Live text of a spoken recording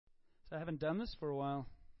So I haven't done this for a while.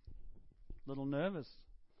 A little nervous.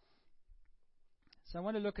 So I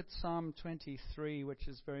want to look at Psalm 23, which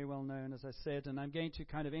is very well known, as I said, and I'm going to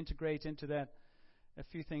kind of integrate into that a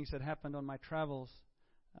few things that happened on my travels.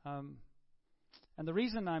 And the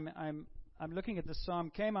reason I'm looking at this psalm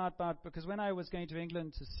came about because when I was going to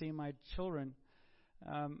England to see my children,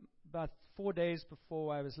 about 4 days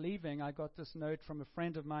before I was leaving, I got this note from a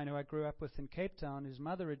friend of mine who I grew up with in Cape Town, whose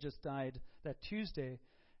mother had just died that Tuesday,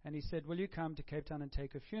 and he said, "Will you come to Cape Town and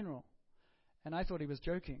take her funeral?" And I thought he was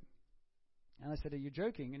joking. And I said, "Are you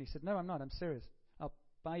joking?" And he said, "No, I'm not. I'm serious. I'll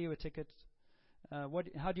buy you a ticket.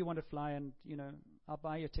 How do you want to fly? And, I'll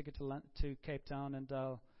buy you a ticket to Cape Town and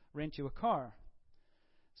I'll rent you a car."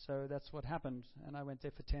 So that's what happened. And I went there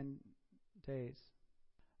for 10 days.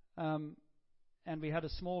 And we had a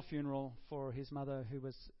small funeral for his mother, who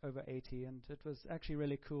was over 80. And it was actually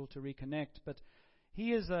really cool to reconnect. But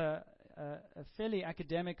he is a fairly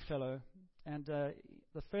academic fellow. And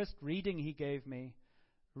the first reading he gave me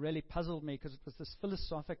really puzzled me because it was this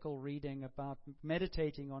philosophical reading about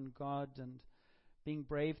meditating on God and being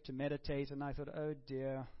brave to meditate. And I thought, oh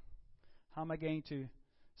dear, how am I going to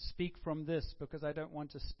speak from this? Because I don't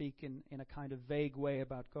want to speak in a kind of vague way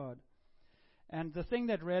about God. And the thing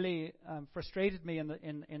that really frustrated me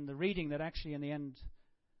in the reading, that actually in the end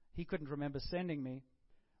he couldn't remember sending me,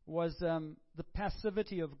 was the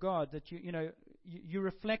passivity of God. That you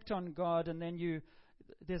reflect on God, and then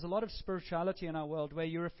there's a lot of spirituality in our world where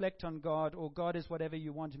you reflect on God, or God is whatever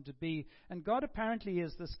you want him to be. And God apparently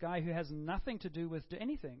is this guy who has nothing to do with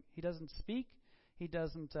anything. He doesn't speak. He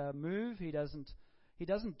doesn't move. He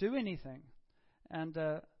doesn't do anything. And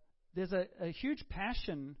there's a huge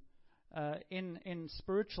passion in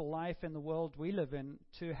spiritual life in the world we live in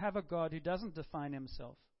to have a God who doesn't define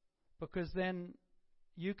himself, because then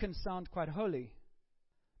you can sound quite holy.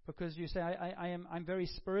 Because you say, I'm very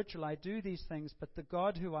spiritual, I do these things, but the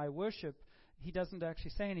God who I worship, he doesn't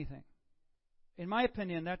actually say anything. In my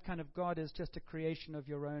opinion, that kind of God is just a creation of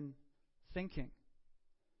your own thinking.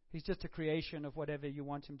 He's just a creation of whatever you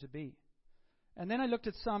want him to be. And then I looked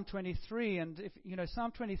at Psalm 23, and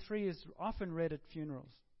Psalm 23 is often read at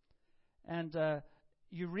funerals. And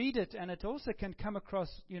you read it, and it also can come across,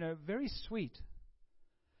 very sweet.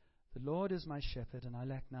 "The Lord is my shepherd, and I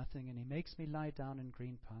lack nothing, and he makes me lie down in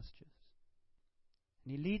green pastures.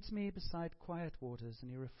 And he leads me beside quiet waters, and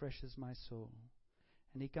he refreshes my soul.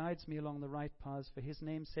 And he guides me along the right paths for his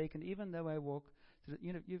name's sake, and even though I walk through..."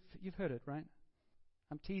 You've heard it, right?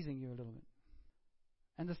 I'm teasing you a little bit.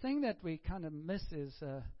 And the thing that we kind of miss is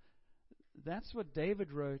that's what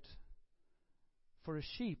David wrote for a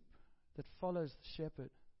sheep that follows the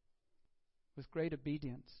shepherd with great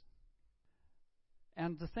obedience.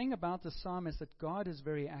 And the thing about the psalm is that God is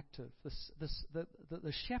very active.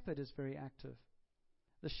 The shepherd is very active.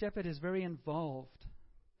 The shepherd is very involved.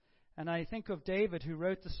 And I think of David, who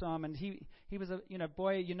wrote the psalm, and he was a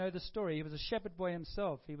boy. You know the story. He was a shepherd boy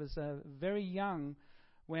himself. He was very young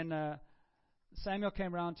when Samuel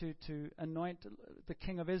came around to anoint the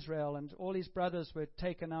king of Israel, and all his brothers were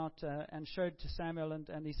taken out and showed to Samuel,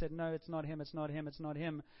 and he said, "No, it's not him, it's not him, it's not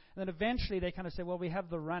him." And then eventually they kind of said, "Well, we have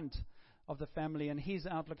the runt of the family, and he's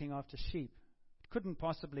out looking after sheep. It couldn't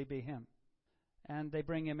possibly be him." And they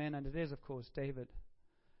bring him in, and it is, of course, David.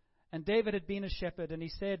 And David had been a shepherd, and he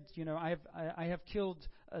said, I have killed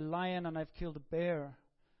a lion and I've killed a bear.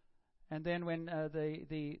 And then when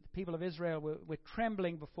the people of Israel were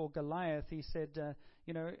trembling before Goliath, he said,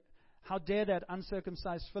 "How dare that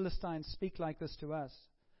uncircumcised Philistine speak like this to us?"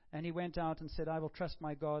 And he went out and said, "I will trust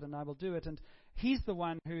my God and I will do it." And he's the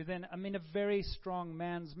one who then, a very strong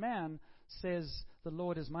man's man, says, "The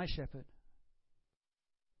Lord is my shepherd.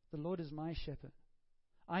 The Lord is my shepherd.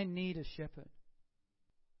 I need a shepherd.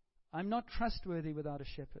 I'm not trustworthy without a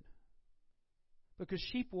shepherd." Because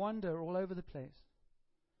sheep wander all over the place.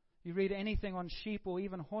 You read anything on sheep, or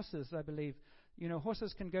even horses, I believe.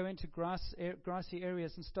 Horses can go into grassy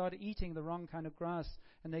areas and start eating the wrong kind of grass,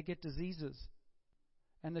 and they get diseases.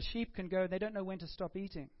 And the sheep can go, they don't know when to stop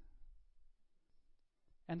eating.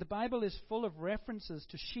 And the Bible is full of references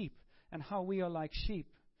to sheep and how we are like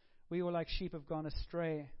sheep. We are like sheep have gone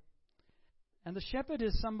astray. And the shepherd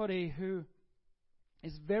is somebody who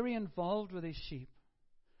is very involved with his sheep.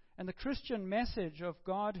 And the Christian message of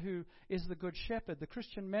God who is the good shepherd, the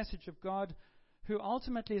Christian message of God who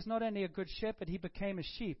ultimately is not only a good shepherd, he became a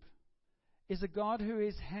sheep, is a God who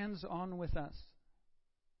is hands-on with us.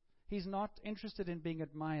 He's not interested in being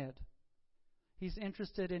admired. He's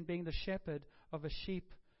interested in being the shepherd of a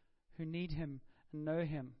sheep who need him and know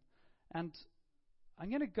him. And I'm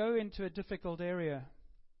going to go into a difficult area.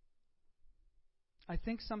 I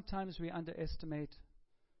think sometimes we underestimate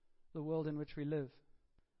the world in which we live.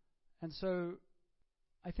 And so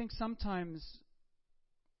I think sometimes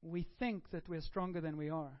we think that we're stronger than we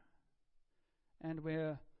are, and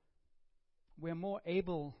we're more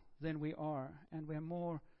able than we are, and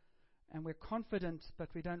we're confident, but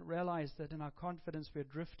we don't realize that in our confidence we're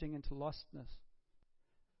drifting into lostness.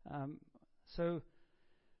 So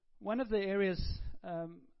one of the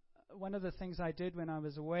things I did when I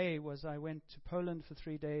was away was I went to Poland for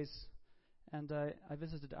 3 days, and I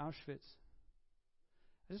visited Auschwitz.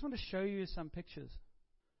 I just want to show you some pictures,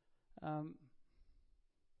 and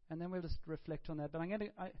then we'll just reflect on that. But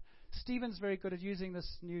Stephen's very good at using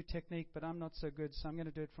this new technique, but I'm not so good, so I'm going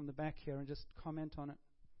to do it from the back here and just comment on it.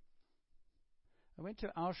 I went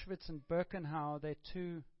to Auschwitz and Birkenau. They're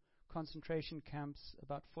 2 concentration camps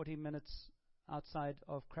about 40 minutes outside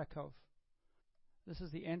of Krakow. This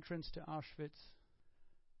is the entrance to Auschwitz.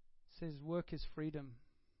 It says, "Work is freedom."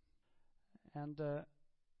 And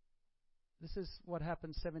this is what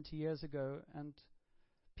happened 70 years ago. And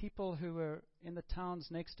people who were in the towns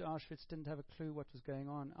next to Auschwitz didn't have a clue what was going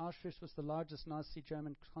on. Auschwitz was the largest Nazi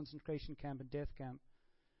German concentration camp and death camp.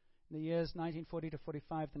 In the years 1940 to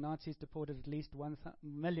 45, the Nazis deported at least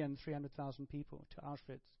 1,300,000 people to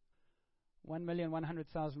Auschwitz.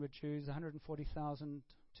 1,100,000 were Jews, 140,000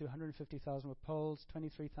 to 150,000 were Poles,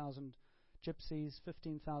 23,000 Gypsies,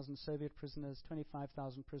 15,000 Soviet prisoners,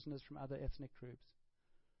 25,000 prisoners from other ethnic groups.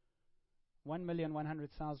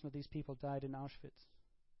 1,100,000 of these people died in Auschwitz.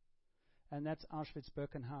 And that's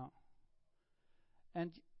Auschwitz-Birkenau.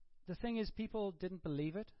 And the thing is, people didn't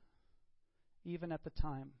believe it, even at the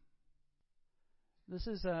time. This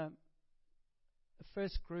is a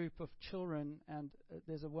first group of children, and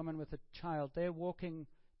there's a woman with a child. They're walking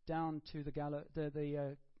down to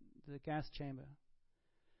the gas chamber.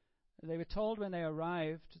 They were told when they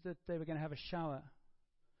arrived that they were going to have a shower,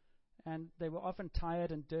 and they were often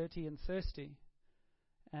tired and dirty and thirsty,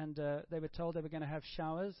 and they were told they were going to have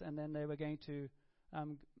showers, and then they were going to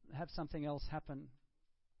have something else happen.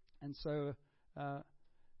 And so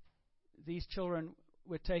these children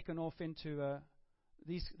were taken off into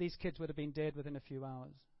these kids would have been dead within a few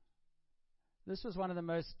hours. This was one of the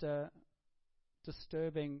most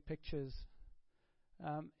disturbing pictures.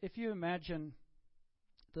 If you imagine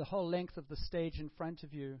the whole length of the stage in front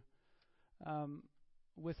of you,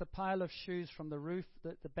 with a pile of shoes from the roof,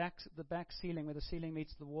 the back ceiling where the ceiling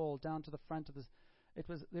meets the wall, down to the front of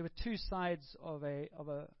there were 2 sides of a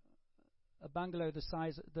bungalow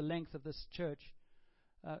the length of this church,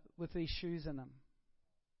 with these shoes in them.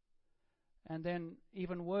 And then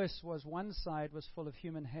even worse was one side was full of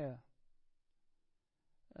human hair.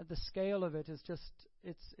 The scale of it is just,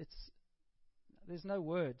 there's no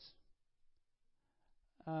words.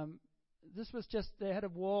 This was just, they had a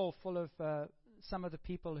wall full of some of the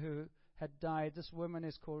people who had died. This woman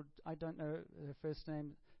is called, I don't know her first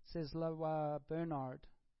name, Czesława Bernard.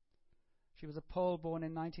 She was a Pole born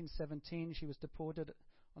in 1917. She was deported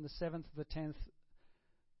on the 7th of the 10th,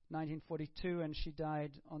 1942, and she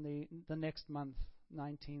died on the next month,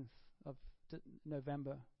 19th of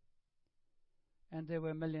November. And there were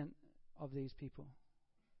a million of these people.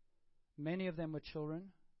 Many of them were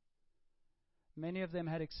children. Many of them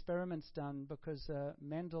had experiments done because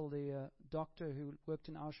Mendel, the doctor who worked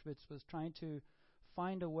in Auschwitz, was trying to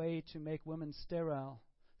find a way to make women sterile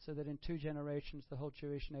so that in 2 generations the whole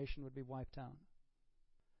Jewish nation would be wiped out.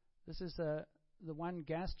 This is the one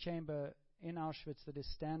gas chamber in Auschwitz that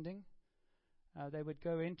is standing. They would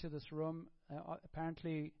go into this room.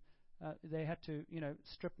 Apparently, they had to,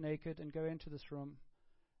 strip naked and go into this room.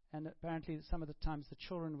 And apparently, some of the times the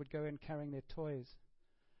children would go in carrying their toys.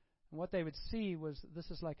 And what they would see was this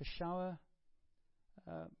is like a shower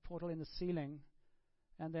portal in the ceiling,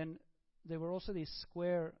 and then there were also these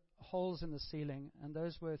square holes in the ceiling, and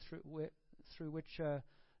those were through which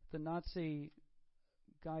the Nazi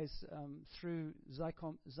guys threw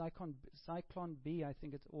Zyklon B, I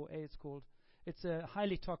think or A it's called. It's a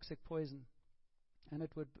highly toxic poison, and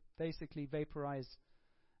it would basically vaporize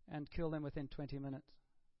and kill them within 20 minutes.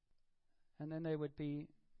 And then they would be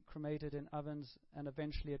cremated in ovens, and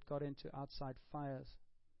eventually it got into outside fires.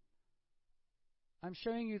 I'm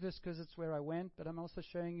showing you this because it's where I went, but I'm also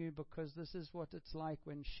showing you because this is what it's like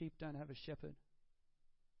when sheep don't have a shepherd.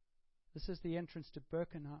 This is the entrance to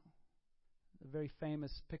Birkenau, a very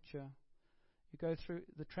famous picture. You go through,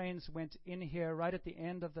 the trains went in here right at the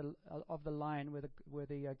end of the line where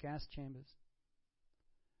the gas chambers.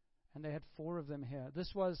 And they had 4 of them here.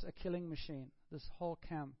 This was a killing machine, this whole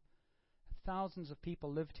camp. Thousands of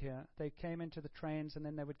people lived here. They came into the trains, and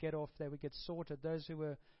then they would get off. They would get sorted. Those who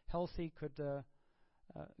were healthy could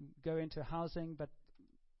go into housing, but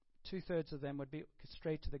 2/3 of them would be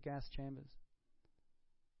straight to the gas chambers.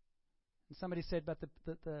 And somebody said, but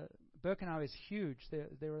the Birkenau is huge.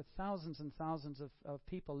 There are thousands and thousands of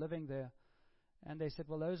people living there. And they said,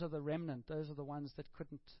 well, those are the remnant. Those are the ones that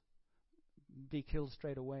couldn't be killed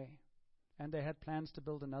straight away. And they had plans to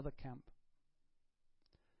build another camp.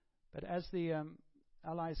 But as the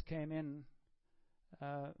Allies came in,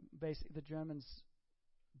 basically the Germans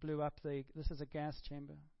blew up this is a gas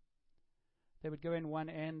chamber. They would go in one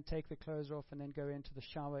end, take the clothes off, and then go into the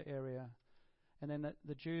shower area. And then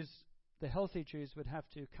the Jews, the healthy Jews, would have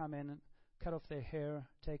to come in and cut off their hair,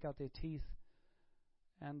 take out their teeth,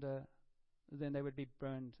 and then they would be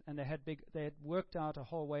burned. And they had worked out a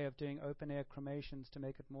whole way of doing open air cremations to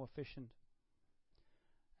make it more efficient.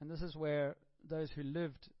 And this is where those who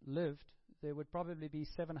lived. There would probably be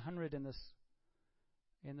 700 in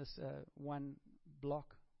this one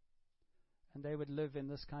block, and they would live in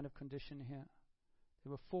this kind of condition here.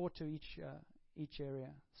 There were 4 to each area,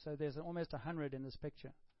 so there's almost 100 in this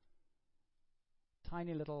picture.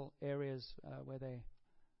 Tiny little areas where they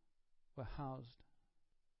were housed.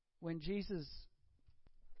 When Jesus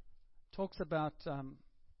talks about,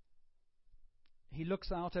 he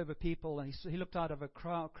looks out over people, and he looked out of a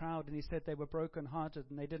crowd, and he said they were brokenhearted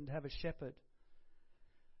and they didn't have a shepherd.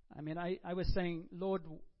 I mean, I was saying, Lord,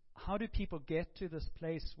 how do people get to this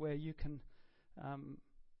place where you can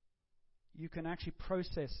actually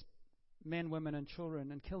process men, women, and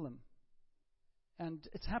children and kill them? And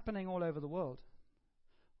it's happening all over the world.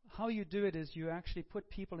 How you do it is you actually put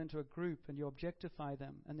people into a group and you objectify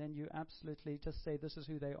them, and then you absolutely just say this is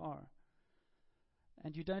who they are.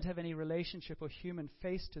 And you don't have any relationship or human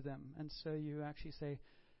face to them. And so you actually say,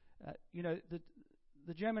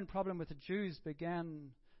 the German problem with the Jews began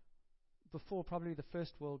before probably the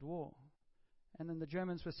First World War. And then the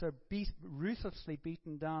Germans were so ruthlessly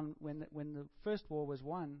beaten down when the First War was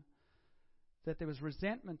won that there was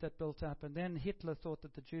resentment that built up. And then Hitler thought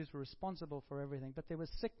that the Jews were responsible for everything. But there was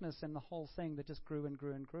sickness in the whole thing that just grew and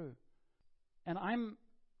grew and grew. And I'm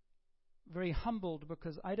very humbled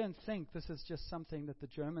because I don't think this is just something that the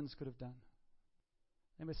Germans could have done.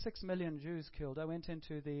 There were 6 million Jews killed. I went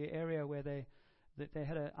into the area where they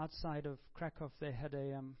had outside of Krakow, they had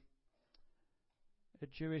a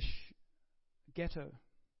Jewish ghetto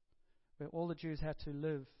where all the Jews had to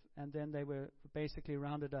live, and then they were basically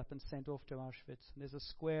rounded up and sent off to Auschwitz. And there's a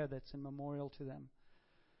square that's in memorial to them.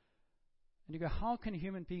 And you go, how can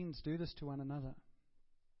human beings do this to one another?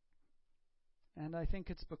 And I think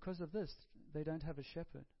it's because of this. They don't have a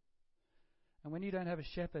shepherd. And when you don't have a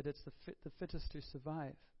shepherd, it's the fittest to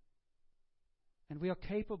survive. And we are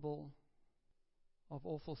capable of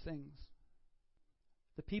awful things.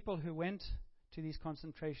 The people who went to these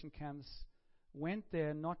concentration camps went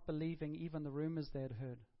there not believing even the rumors they had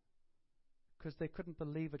heard, because they couldn't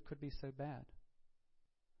believe it could be so bad.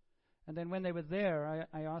 And then when they were there,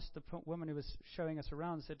 I asked the woman who was showing us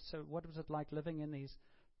around, said, so what was it like living in these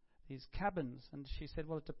cabins? And she said,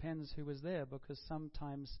 well, it depends who was there, because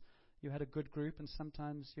sometimes you had a good group and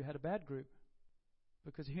sometimes you had a bad group,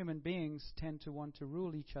 because human beings tend to want to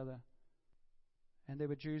rule each other. And there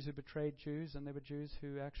were Jews who betrayed Jews, and there were Jews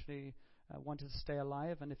who actually wanted to stay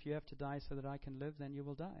alive, and if you have to die so that I can live, then you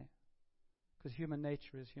will die, because human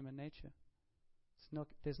nature is human nature.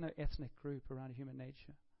 There's no ethnic group around human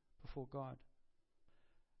nature before God.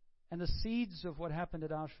 And the seeds of what happened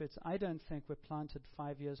at Auschwitz, I don't think were planted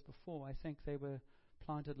 5 years before. I think they were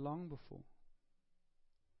planted long before.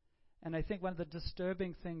 And I think one of the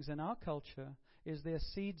disturbing things in our culture is there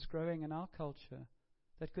are seeds growing in our culture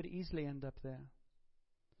that could easily end up there.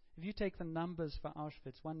 If you take the numbers for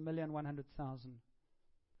Auschwitz, 1,100,000,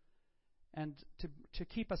 and to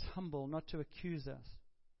keep us humble, not to accuse us,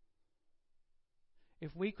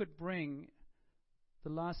 if we could bring the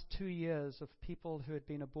last 2 years of people who had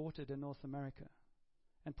been aborted in North America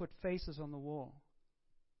and put faces on the wall,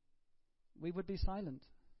 we would be silent.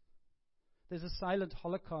 There's a silent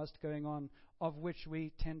Holocaust going on of which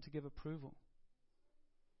we tend to give approval.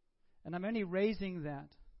 And I'm only raising that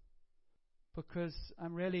because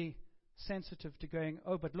I'm really sensitive to going,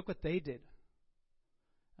 oh, but look what they did.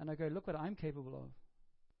 And I go, look what I'm capable of.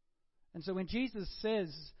 And so when Jesus says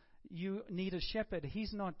you need a shepherd,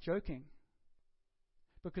 he's not joking.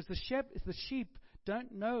 Because the sheep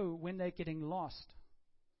don't know when they're getting lost.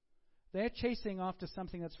 They're chasing after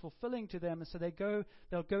something that's fulfilling to them, and so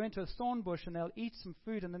they'll go into a thorn bush and they'll eat some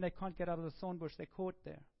food, and then they can't get out of the thorn bush. They're caught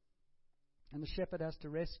there. And the shepherd has to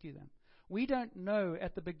rescue them. We don't know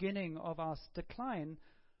at the beginning of our decline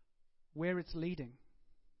where it's leading.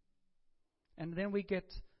 And then we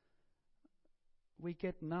get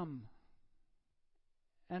numb.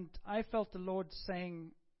 And I felt the Lord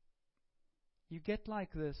saying, You get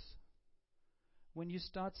like this when you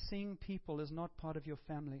start seeing people as not part of your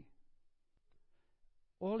family.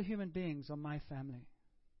 All human beings are my family.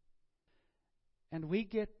 And we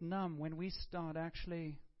get numb when we start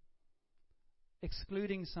actually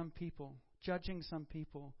excluding some people, judging some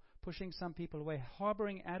people, pushing some people away,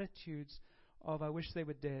 harboring attitudes of, I wish they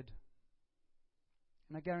were dead.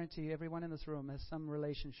 And I guarantee everyone in this room has some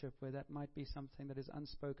relationship where that might be something that is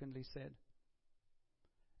unspokenly said.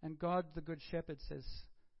 And God, the Good Shepherd, says,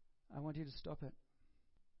 I want you to stop it.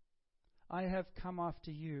 I have come after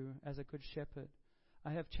you as a good shepherd.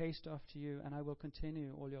 I have chased after you, and I will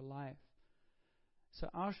continue all your life. So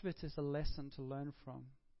Auschwitz is a lesson to learn from.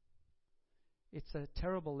 It's a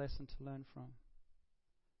terrible lesson to learn from.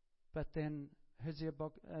 But then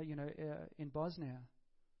Herzegovina, in Bosnia,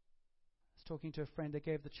 I was talking to a friend. They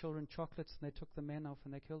gave the children chocolates and they took the men off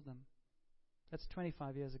and they killed them. That's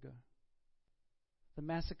 25 years ago. The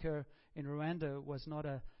massacre in Rwanda was not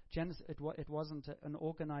a genocide. It wasn't an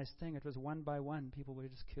organized thing. It was one by one. People were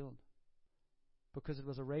just killed because it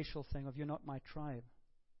was a racial thing of, you're not my tribe.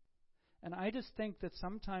 And I just think that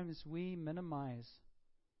sometimes we minimize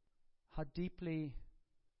how deeply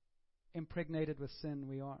impregnated with sin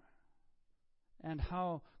we are, and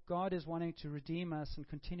how God is wanting to redeem us and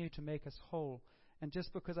continue to make us whole. And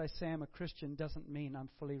just because I say I'm a Christian doesn't mean I'm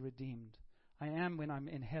fully redeemed. I am when I'm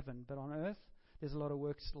in heaven, but on earth there's a lot of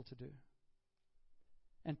work still to do.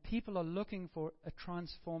 And people are looking for a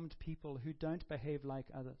transformed people who don't behave like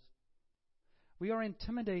others. We are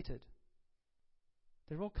intimidated.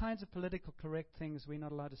 There are all kinds of political correct things we're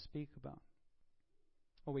not allowed to speak about.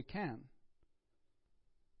 Or we can.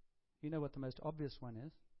 You know what the most obvious one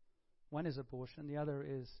is. One is abortion. The other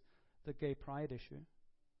is the gay pride issue.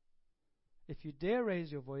 If you dare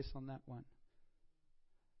raise your voice on that one,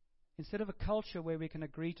 instead of a culture where we can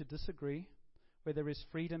agree to disagree, where there is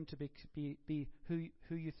freedom to be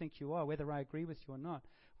who you think you are, whether I agree with you or not,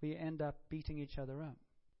 we end up beating each other up.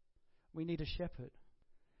 We need a shepherd.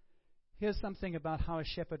 Here's something about how a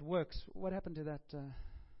shepherd works. What happened to that?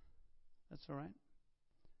 That's all right.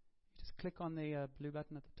 You just click on the blue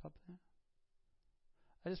button at the top there.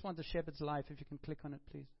 I just want the shepherd's life, if you can click on it,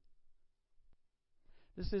 please.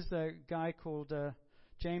 This is the guy called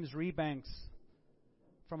James Rebanks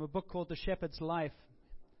from a book called The Shepherd's Life.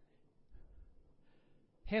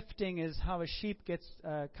 Hefting is how a sheep gets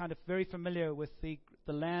kind of very familiar with the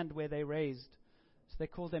land where they're raised. So they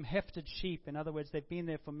call them hefted sheep. In other words, they've been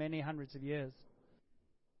there for many hundreds of years.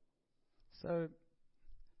 So,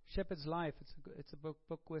 Shepherd's Life, it's a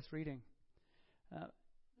book worth reading.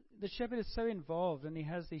 The shepherd is so involved, and he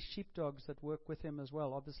has these sheepdogs that work with him as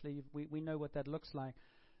well. Obviously, we know what that looks like.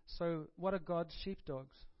 So, what are God's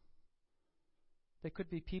sheepdogs? There could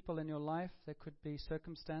be people in your life. There could be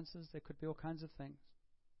circumstances. There could be all kinds of things.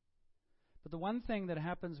 But the one thing that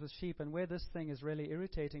happens with sheep, and where this thing is really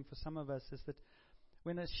irritating for some of us, is that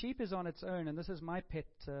when a sheep is on its own, and this is my pet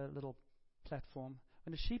little platform,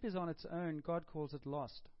 when a sheep is on its own, God calls it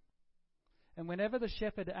lost. And whenever the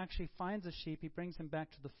shepherd actually finds a sheep, he brings him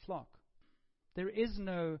back to the flock. There is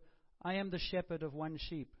no, I am the shepherd of one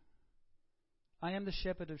sheep. I am the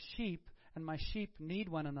shepherd of sheep, and my sheep need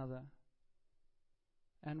one another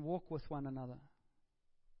and walk with one another.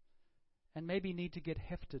 And maybe need to get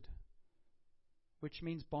hefted, which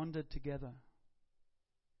means bonded together.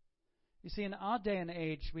 You see, in our day and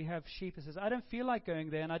age, we have sheep who says, I don't feel like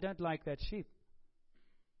going there, and I don't like that sheep.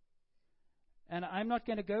 And I'm not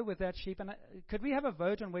going to go with that sheep. And could we have a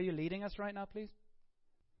vote on where you're leading us right now, please?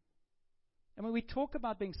 And when we talk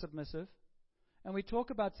about being submissive, and we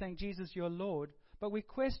talk about saying, Jesus, you're Lord, but we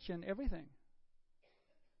question everything.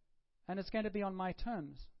 And it's going to be on my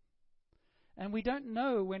terms. And we don't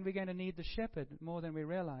know when we're going to need the shepherd more than we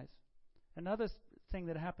realize. Another thing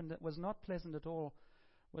that happened that was not pleasant at all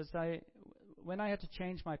was when I had to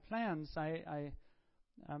change my plans, I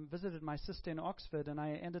visited my sister in Oxford, and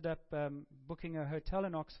I ended up booking a hotel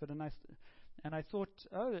in Oxford, and I thought,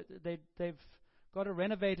 they've got a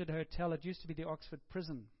renovated hotel. It used to be the Oxford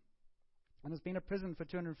prison, and it's been a prison for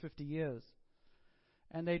 250 years.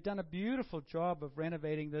 And they've done a beautiful job of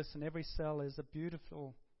renovating this, and every cell is a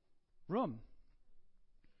beautiful room.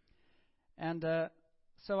 And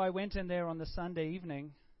so I went in there on the Sunday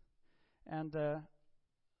evening, and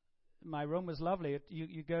my room was lovely.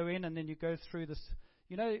 You go in, and then you go through this.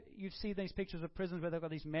 You know, you see these pictures of prisons where they've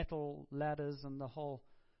got these metal ladders and the whole,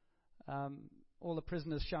 all the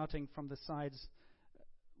prisoners shouting from the sides.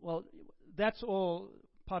 Well, that's all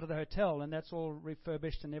part of the hotel, and that's all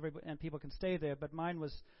refurbished, and people can stay there. But mine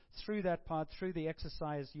was through that part, through the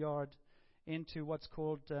exercise yard, into what's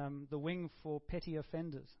called the wing for petty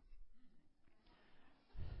offenders.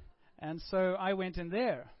 And so I went in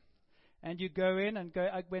there. And you go in and go.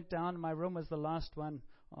 I went down. My room was the last one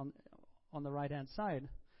on the right-hand side.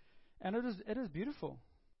 And it is beautiful.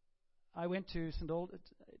 I went to St.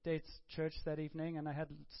 Aldate's Church that evening, and I had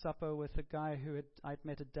supper with a guy I'd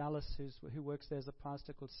met at Dallas who works there as a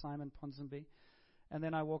pastor called Simon Ponsonby. And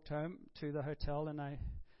then I walked home to the hotel, and I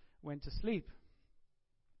went to sleep.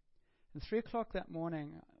 And 3 o'clock that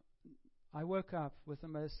morning, I woke up with the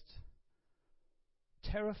most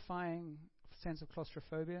terrifying sense of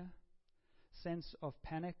claustrophobia, sense of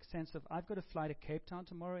panic, sense of I've got to fly to Cape Town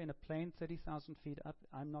tomorrow in a plane 30,000 feet up.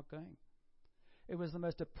 I'm not going. It was the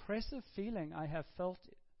most oppressive feeling I have felt,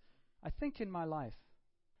 I think, in my life.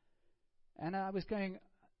 And I was going,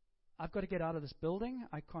 I've got to get out of this building.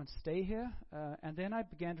 I can't stay here. And then I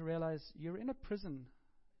began to realize you're in a prison.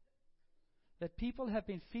 That people have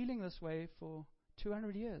been feeling this way for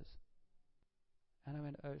 200 years. And I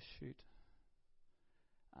went, oh, shoot.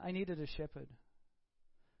 I needed a shepherd.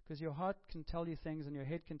 Because your heart can tell you things and your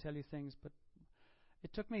head can tell you things, but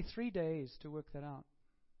it took me 3 days to work that out.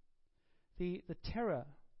 The terror,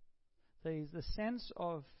 the sense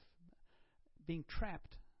of being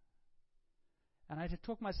trapped. And I had to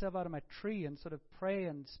talk myself out of my tree and sort of pray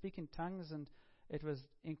and speak in tongues, and it was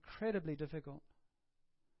incredibly difficult.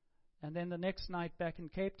 And then the next night back in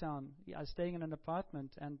Cape Town, I was staying in an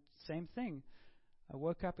apartment, and same thing. I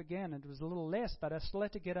woke up again, and it was a little less, but I still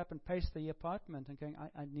had to get up and pace the apartment and going,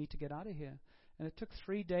 I need to get out of here. And it took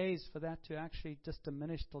 3 days for that to actually just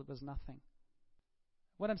diminish till it was nothing.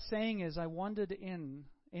 What I'm saying is I wandered in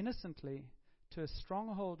innocently to a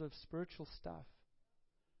stronghold of spiritual stuff.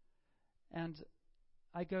 And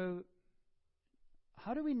I go,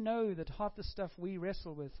 how do we know that half the stuff we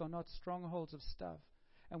wrestle with are not strongholds of stuff?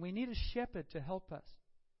 And we need a shepherd to help us.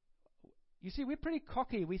 You see, we're pretty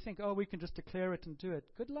cocky. We think, we can just declare it and do it.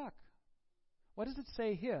 Good luck. What does it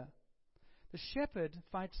say here? The shepherd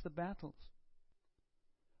fights the battles.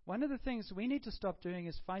 One of the things we need to stop doing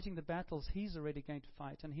is fighting the battles he's already going to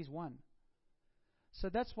fight, and he's won. So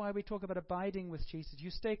that's why we talk about abiding with Jesus. You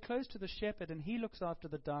stay close to the shepherd, and he looks after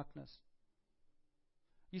the darkness.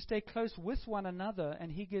 You stay close with one another,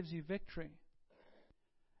 and he gives you victory.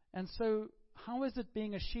 And so, how is it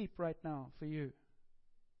being a sheep right now for you?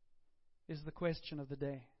 Is the question of the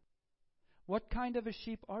day. What kind of a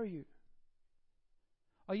sheep are you?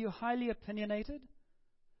 Are you highly opinionated?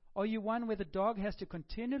 Are you one where the dog has to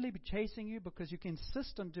continually be chasing you because you can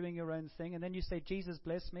insist on doing your own thing, and then you say, Jesus,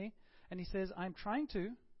 bless me? And he says, I'm trying to.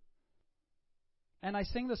 And I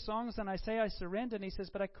sing the songs and I say I surrender, and he says,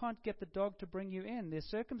 but I can't get the dog to bring you in. There's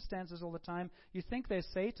circumstances all the time. You think there's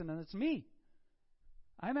Satan, and it's me.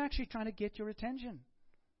 I'm actually trying to get your attention.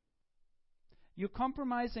 You're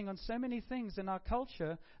compromising on so many things in our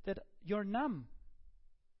culture that you're numb.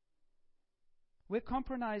 We're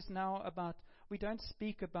compromised now about, we don't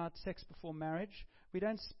speak about sex before marriage. We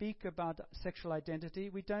don't speak about sexual identity.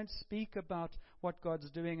 We don't speak about what God's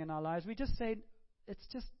doing in our lives. We just say it's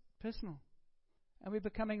just personal. And we're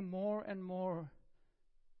becoming more and more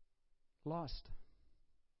lost.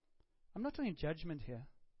 I'm not talking judgment here.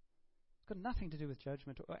 It's got nothing to do with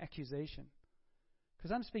judgment or accusation.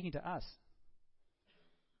 Because I'm speaking to us.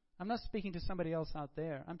 I'm not speaking to somebody else out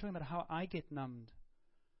there. I'm talking about how I get numbed,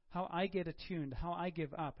 how I get attuned, how I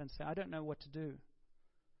give up and say, I don't know what to do.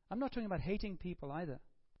 I'm not talking about hating people either.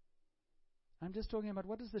 I'm just talking about,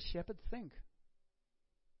 what does the shepherd think?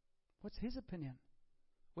 What's his opinion?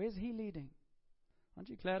 Where's he leading? Aren't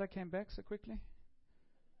you glad I came back so quickly?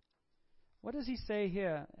 What does he say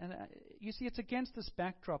here? And you see, it's against this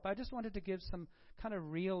backdrop. I just wanted to give some kind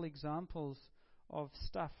of real examples of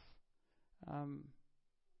stuff.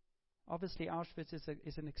 Obviously, Auschwitz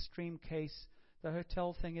is an extreme case. The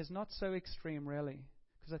hotel thing is not so extreme, really,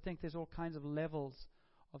 because I think there's all kinds of levels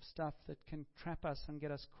of stuff that can trap us and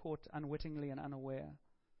get us caught unwittingly and unaware.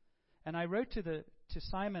 And I wrote to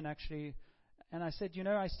Simon, actually, and I said,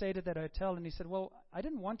 I stayed at that hotel. And he said, well, I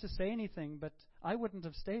didn't want to say anything, but I wouldn't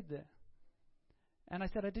have stayed there. And I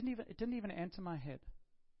said, it didn't even enter my head.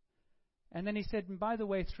 And then he said, and by the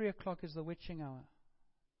way, 3 o'clock is the witching hour.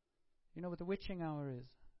 You know what the witching hour is?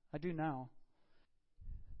 I do now.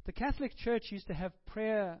 The Catholic Church used to have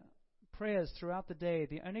prayers throughout the day.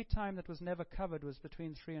 The only time that was never covered was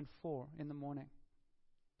between 3 and 4 in the morning.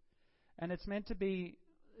 And it's meant to be,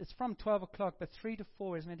 it's from 12 o'clock, but 3 to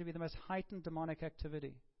 4 is meant to be the most heightened demonic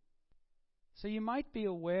activity. So you might be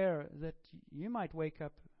aware that you might wake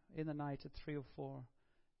up in the night at 3 or 4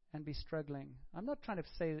 and be struggling. I'm not trying to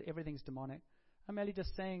say that everything's demonic. I'm merely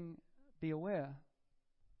just saying, be aware.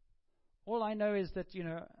 All I know is that,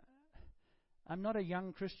 I'm not a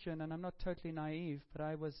young Christian and I'm not totally naive, but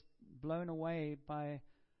I was blown away by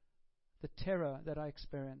the terror that I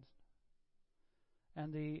experienced,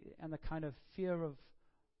 and the kind of fear of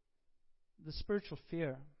the spiritual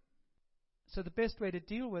fear. So the best way to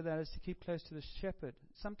deal with that is to keep close to the shepherd.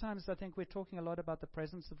 Sometimes I think we're talking a lot about the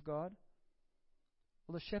presence of God.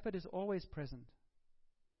 Well, the shepherd is always present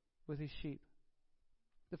with his sheep.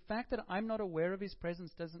 The fact that I'm not aware of his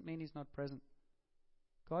presence doesn't mean he's not present.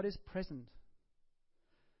 God is present.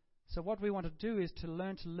 So what we want to do is to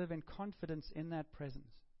learn to live in confidence in that presence.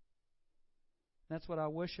 That's what our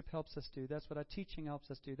worship helps us do. That's what our teaching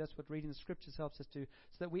helps us do. That's what reading the scriptures helps us do.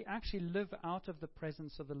 So that we actually live out of the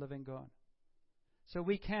presence of the living God. So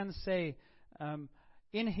we can say,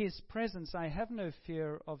 in his presence I have no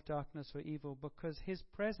fear of darkness or evil, because his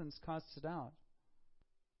presence casts it out.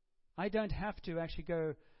 I don't have to actually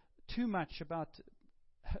go too much about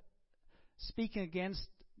speaking against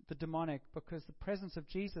the demonic, because the presence of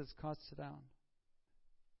Jesus casts it out.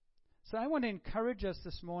 So I want to encourage us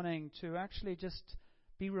this morning to actually just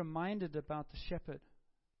be reminded about the shepherd.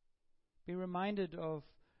 Be reminded of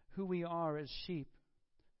who we are as sheep.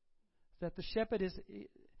 That the shepherd is,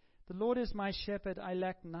 the Lord is my shepherd, I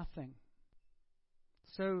lack nothing.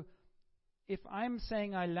 So if I'm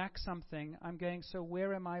saying I lack something, I'm going, so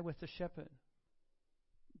where am I with the shepherd?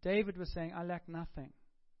 David was saying, I lack nothing.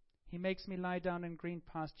 He makes me lie down in green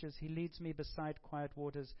pastures. He leads me beside quiet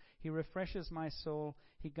waters. He refreshes my soul.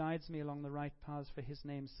 He guides me along the right paths for his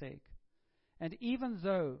name's sake. And even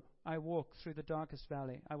though I walk through the darkest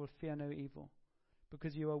valley, I will fear no evil,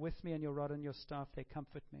 because you are with me, and your rod and your staff, they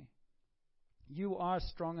comfort me. You are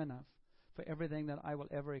strong enough for everything that I will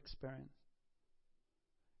ever experience.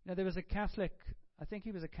 Now, there was a Catholic, I think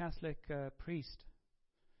he was a Catholic priest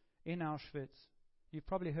in Auschwitz. You've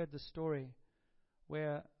probably heard the story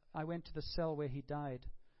where I went to the cell where he died,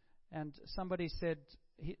 and somebody said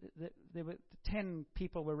there were 10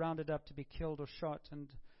 people were rounded up to be killed or shot, and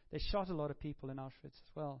they shot a lot of people in Auschwitz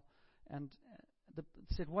as well. And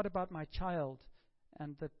said, what about my child?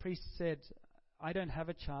 And the priest said, I don't have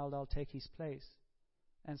a child, I'll take his place.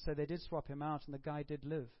 And so they did swap him out, and the guy did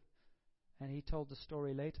live. And he told the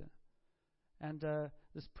story later. And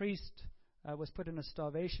this priest was put in a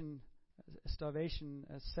starvation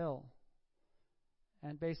cell,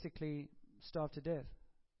 and basically starved to death.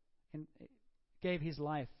 And gave his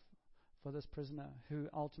life for this prisoner, who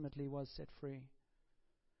ultimately was set free.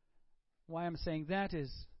 Why I'm saying that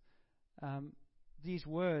is, these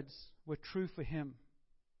words were true for him.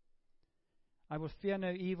 I will fear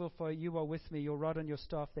no evil, for you are with me. Your rod and your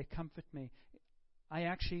staff, they comfort me. I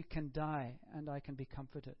actually can die, and I can be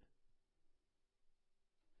comforted.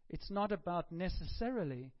 It's not about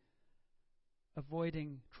necessarily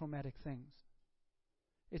avoiding traumatic things.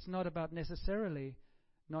 It's not about necessarily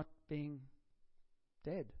not being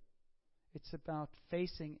dead. It's about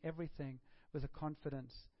facing everything with a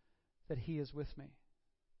confidence that he is with me.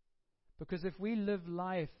 Because if we live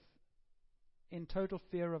life in total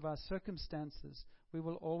fear of our circumstances, we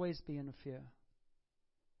will always be in fear.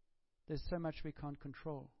 There's so much we can't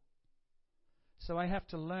control. So I have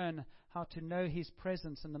to learn how to know his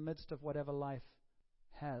presence in the midst of whatever life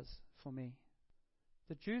has for me.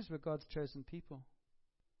 The Jews were God's chosen people.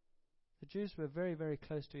 The Jews were very, very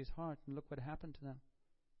close to his heart, and look what happened to them.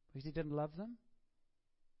 Because he didn't love them?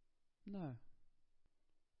 No.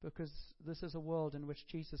 Because this is a world in which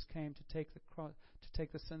Jesus came to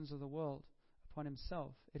take the sins of the world upon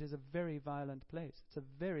himself. It is a very violent place. It's a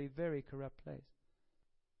very, very corrupt place.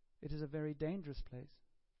 It is a very dangerous place.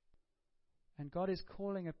 And God is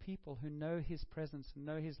calling a people who know his presence and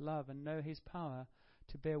know his love and know his power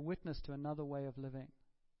to bear witness to another way of living,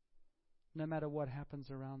 no matter what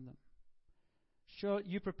happens around them. Sure,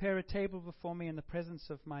 you prepare a table before me in the presence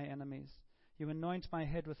of my enemies. You anoint my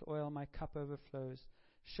head with oil, my cup overflows.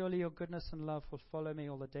 Surely your goodness and love will follow me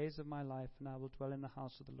all the days of my life, and I will dwell in the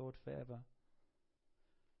house of the Lord forever.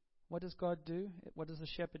 What does God do? What does the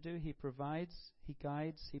shepherd do? He provides, he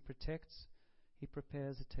guides, he protects, he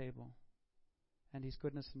prepares a table. And his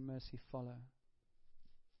goodness and mercy follow.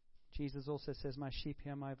 Jesus also says, my sheep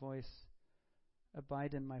hear my voice,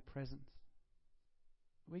 abide in my presence.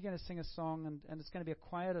 We're going to sing a song, and it's going to be a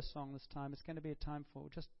quieter song this time. It's going to be a time for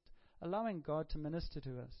just allowing God to minister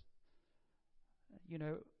to us. You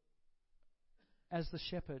know, as the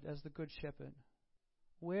shepherd, as the good shepherd.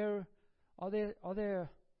 Where are there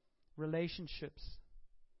relationships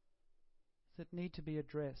that need to be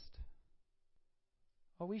addressed?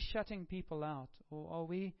 Are we shutting people out, or are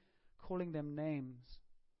we calling them names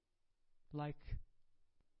like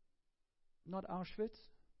not Auschwitz,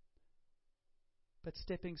 but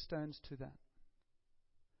stepping stones to that?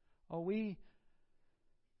 Are we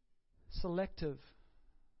selective?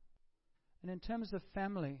 And in terms of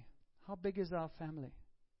family, How big is our family?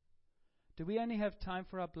 Do we only have time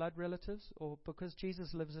for our blood relatives? Or because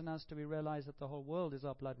Jesus lives in us, do we realize that the whole world is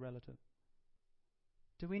our blood relative?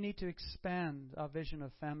 Do we need to expand our vision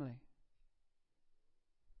of family?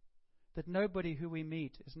 That nobody who we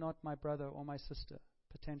meet is not my brother or my sister,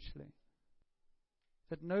 potentially.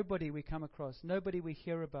 That nobody we come across, nobody we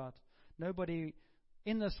hear about, nobody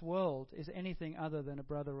in this world is anything other than a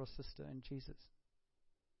brother or sister in Jesus.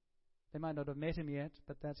 They might not have met him yet,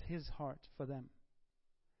 but that's his heart for them.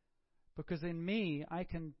 Because in me, I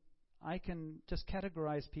can just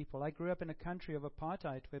categorize people. I grew up in a country of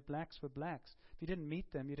apartheid where blacks were blacks. If you didn't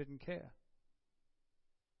meet them, you didn't care.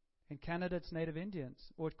 In Canada, it's Native Indians,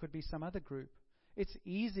 or it could be some other group. It's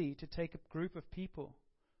easy to take a group of people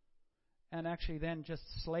and actually then just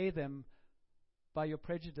slay them by your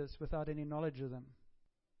prejudice without any knowledge of them.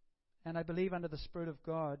 And I believe under the Spirit of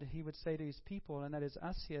God, He would say to His people, and that is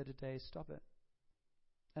us here today, stop it.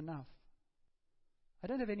 Enough. I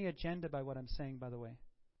don't have any agenda by what I'm saying, by the way.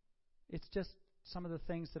 It's just some of the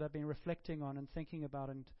things that I've been reflecting on and thinking about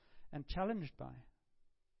and challenged by.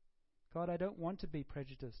 God, I don't want to be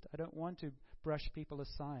prejudiced. I don't want to brush people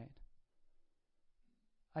aside.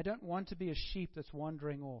 I don't want to be a sheep that's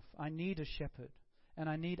wandering off. I need a shepherd, and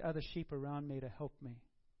I need other sheep around me to help me.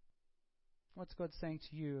 What's God saying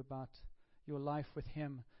to you about your life with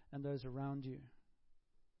Him and those around you?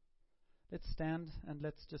 Let's stand and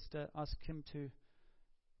let's just ask Him to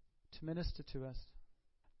minister to us.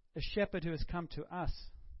 A shepherd who has come to us.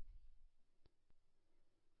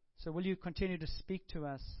 So will you continue to speak to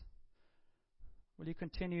us? Will you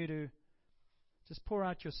continue to just pour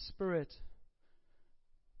out your Spirit?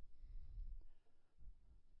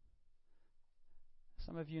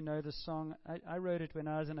 Some of you know the song. I wrote it when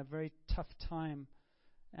I was in a very tough time,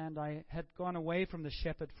 and I had gone away from the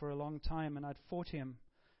shepherd for a long time, and I'd fought him.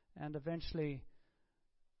 And eventually,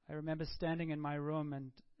 I remember standing in my room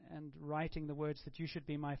and writing the words that you should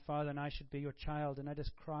be my father and I should be your child. And I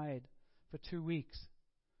just cried for 2 weeks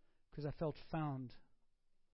because I felt found